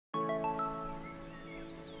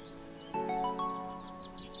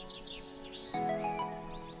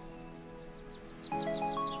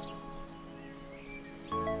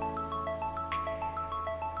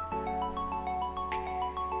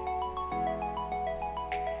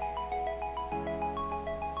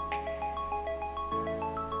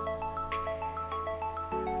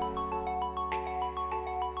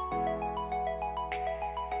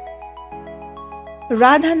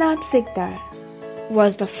Radhanath Sikdar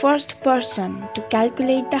was the first person to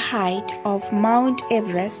calculate the height of Mount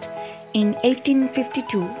Everest in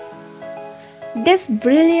 1852. This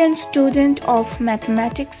brilliant student of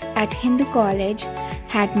mathematics at Hindu College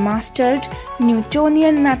had mastered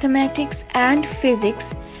Newtonian mathematics and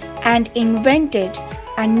physics and invented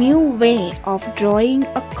a new way of drawing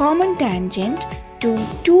a common tangent to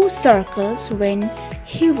two circles when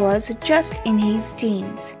he was just in his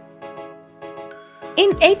teens.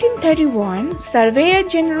 In 1831, Surveyor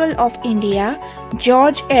General of India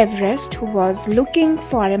George Everest was looking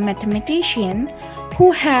for a mathematician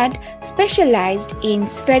who had specialized in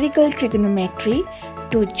spherical trigonometry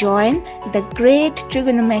to join the Great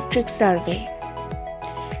Trigonometric Survey.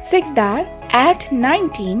 Sikdar, at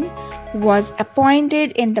 19, was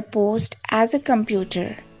appointed in the post as a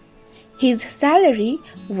computer. His salary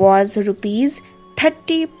was Rs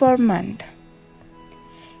 30 per month.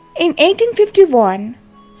 In 1851,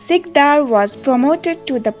 Sikdar was promoted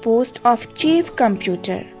to the post of chief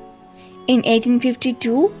computer. In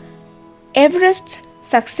 1852, Everest's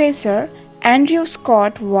successor, Andrew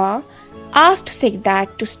Scott Waugh, asked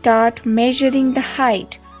Sikdar to start measuring the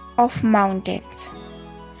height of mountains.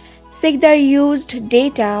 Sikdar used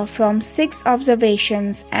data from 6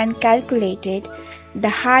 observations and calculated the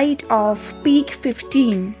height of Peak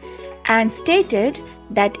 15 and stated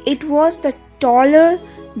that it was taller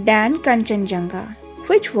than Kanchenjunga,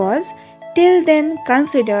 which was till then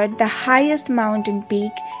considered the highest mountain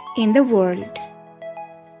peak in the world.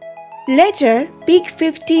 Later, Peak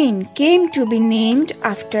 15 came to be named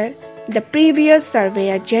after the previous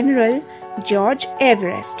Surveyor General George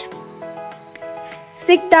Everest.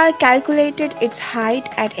 Sikdar calculated its height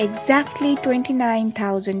at exactly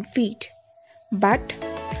 29,000 feet, but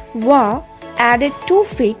Waugh added 2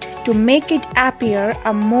 feet to make it appear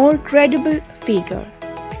a more credible figure.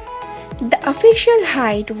 The official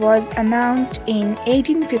height was announced in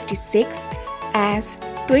 1856 as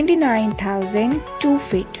 29,002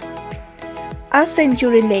 feet. A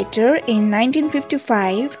century later, in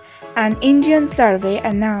 1955, an Indian survey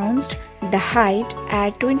announced the height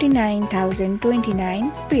at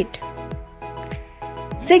 29,029 feet.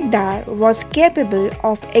 Sikdar was capable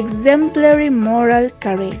of exemplary moral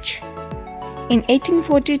courage. In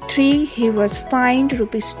 1843, he was fined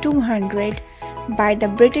Rs 200 by the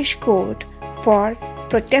British court for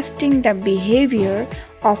protesting the behavior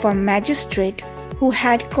of a magistrate who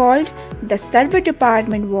had called the survey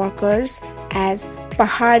department workers as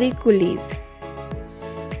Pahari coolies.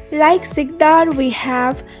 Like Sikdar, we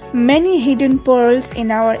have many hidden pearls in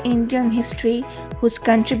our Indian history whose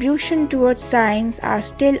contribution towards science are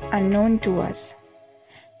still unknown to us.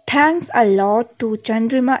 Thanks a lot to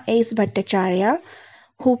Chandrima S. Bhattacharya,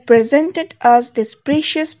 who presented us this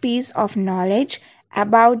precious piece of knowledge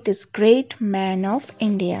about this great man of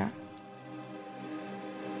India.